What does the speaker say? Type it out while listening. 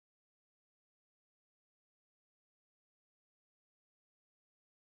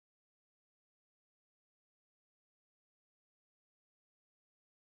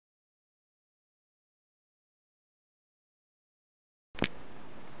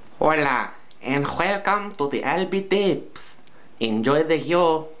Hola, and welcome to the Albee Tips. Enjoy the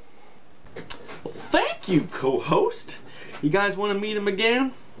show. Thank you, co-host. You guys want to meet him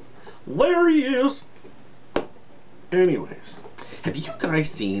again? There he is. Anyways, have you guys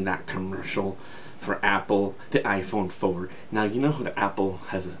seen that commercial for Apple, the iPhone 4? Now, you know how the Apple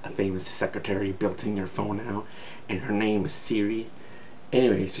has a famous secretary built in your phone now, and her name is Siri.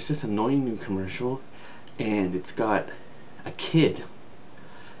 Anyways, there's this annoying new commercial, and it's got a kid,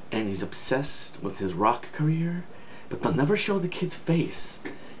 and he's obsessed with his rock career, but they'll never show the kid's face.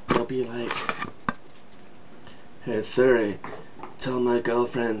 They'll be like, "Hey Siri, tell my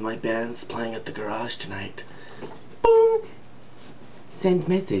girlfriend my band's playing at the garage tonight." Boom! Send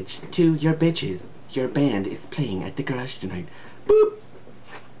message to your bitches. Your band is playing at the garage tonight. Boop!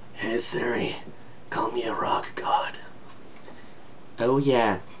 Hey Siri, call me a rock god. Oh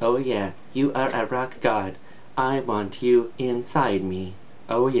yeah, you are a rock god. I want you inside me.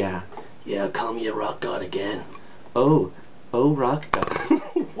 Oh yeah. Yeah, call me a rock god again. Oh, rock god.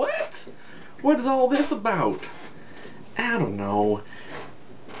 What? What is all this about? I don't know.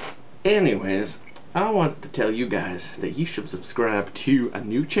 Anyways, I wanted to tell you guys that you should subscribe to a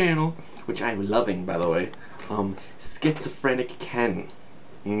new channel, which I'm loving, by the way. Schizophrenic Ken.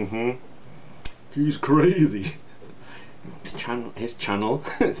 He's crazy. His channel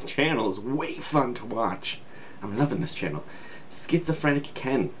is way fun to watch. I'm loving this channel. Schizophrenic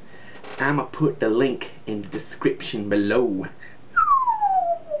Ken. I'ma put the link in the description below.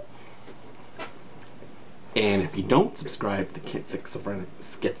 And if you don't subscribe to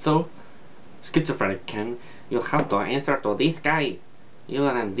Schizophrenic Ken, you'll have to answer to this guy.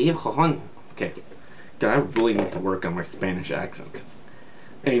 Okay, I really need to work on my Spanish accent.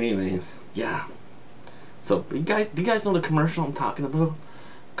 Anyways, yeah. So, do you guys know the commercial I'm talking about?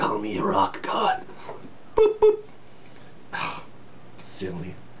 Call me a rock god. Boop boop. Oh,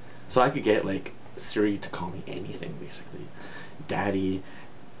 silly. So I could get like Siri to call me anything, basically. Daddy,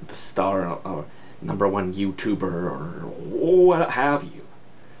 the star, or #1 YouTuber, or what have you.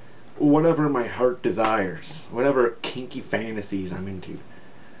 Whatever my heart desires. Whatever kinky fantasies I'm into.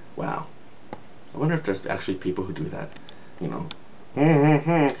 Wow. I wonder if there's actually people who do that. You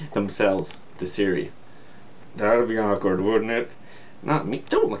know. Themselves to Siri. That'd be awkward, wouldn't it? Not me.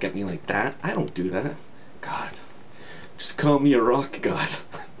 Don't look at me like that. I don't do that. God. Just call me a rock god.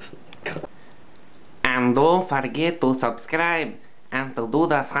 God. And don't forget to subscribe and to do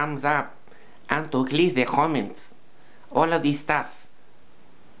the thumbs up and to click the comments. All of this stuff.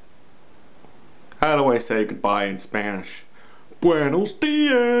 How do I say goodbye in Spanish? Buenos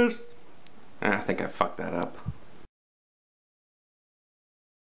dias. I think I fucked that up.